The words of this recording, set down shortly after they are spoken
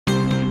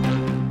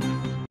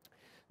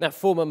Now,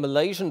 former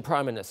Malaysian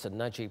Prime Minister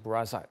Najib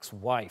Razak's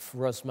wife,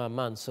 Rosmah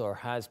Mansor,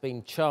 has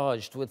been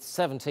charged with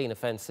 17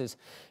 offences,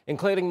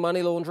 including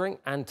money laundering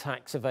and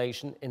tax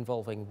evasion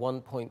involving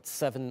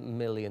 $1.7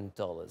 million.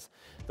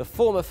 The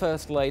former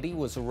First Lady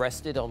was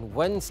arrested on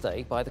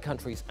Wednesday by the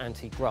country's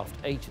anti-graft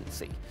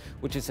agency,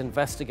 which is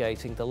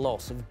investigating the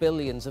loss of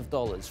billions of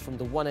dollars from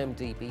the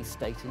 1MDB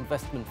state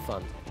investment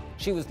fund.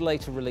 She was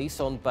later released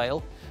on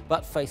bail,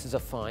 but faces a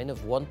fine of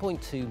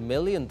 $1.2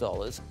 million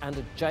and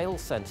a jail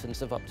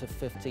sentence of up to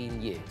 15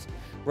 years.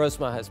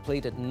 Rosmah has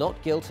pleaded not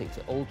guilty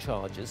to all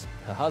charges.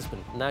 Her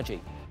husband,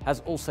 Najib, has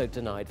also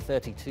denied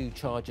 32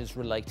 charges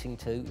relating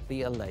to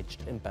the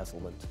alleged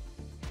embezzlement.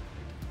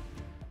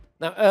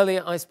 Now,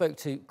 earlier I spoke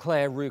to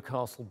Clare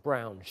Rewcastle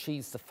Brown.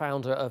 She's the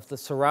founder of the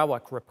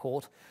Sarawak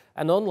Report,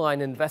 an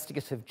online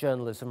investigative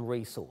journalism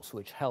resource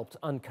which helped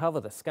uncover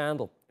the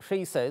scandal.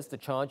 She says the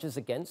charges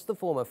against the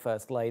former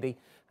First Lady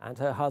and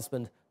her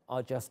husband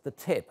are just the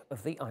tip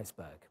of the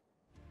iceberg.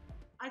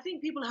 I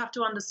think people have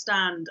to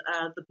understand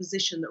the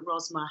position that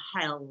Rosmah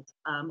held.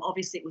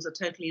 Obviously, it was a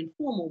totally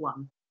informal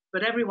one,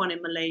 but everyone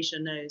in Malaysia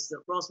knows that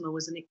Rosmah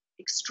was an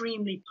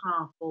extremely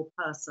powerful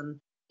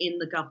person in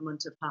the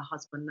government of her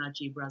husband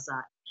Najib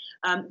Razak.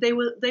 They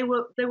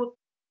were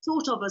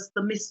thought of as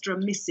the Mr.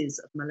 and Mrs.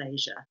 of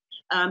Malaysia.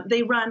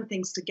 They ran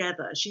things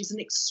together. She's an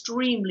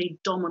extremely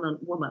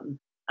dominant woman,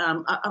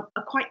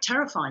 a quite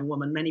terrifying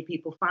woman, many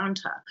people found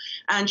her.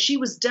 And she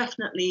was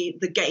definitely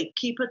the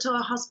gatekeeper to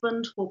her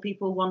husband for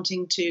people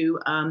wanting to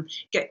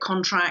get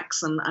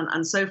contracts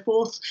and so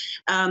forth.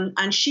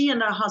 And she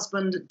and her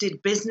husband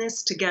did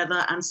business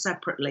together and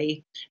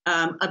separately,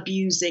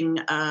 abusing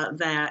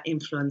their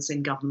influence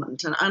in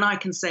government. And I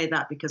can say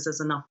that because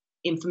there's enough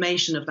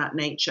information of that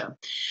nature.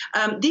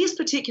 These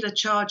particular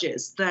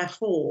charges,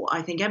 therefore,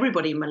 I think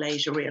everybody in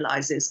Malaysia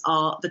realizes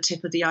are the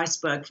tip of the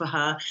iceberg for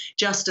her,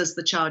 just as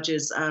the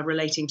charges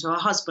relating to her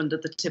husband are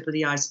the tip of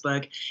the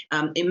iceberg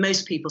in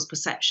most people's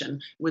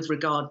perception with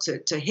regard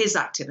to his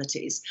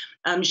activities.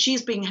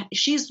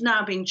 She's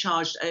now being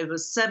charged over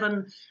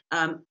 7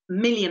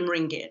 million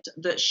ringgit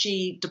that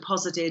she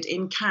deposited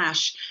in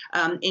cash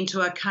into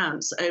her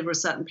accounts over a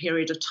certain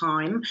period of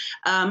time,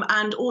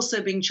 and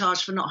also being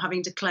charged for not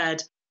having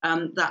declared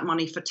that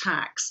money for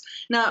tax.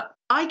 Now,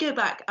 I go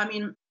back,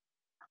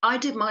 I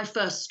did my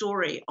first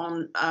story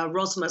on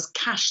Rosmah's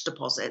cash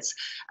deposits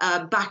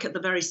back at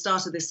the very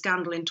start of this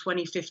scandal in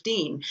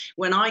 2015,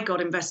 when I got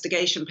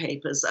investigation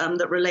papers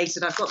that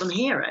related, I've got them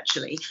here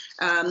actually,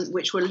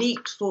 which were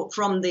leaked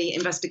from the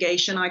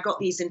investigation. I got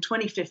these in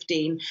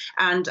 2015,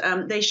 and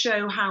they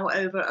show how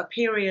over a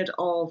period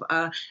of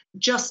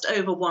just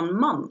over 1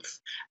 month,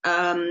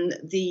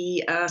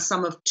 the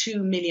sum of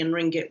 2 million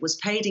ringgit was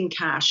paid in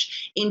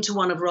cash into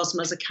one of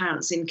Rosmah's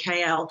accounts in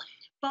KL.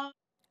 But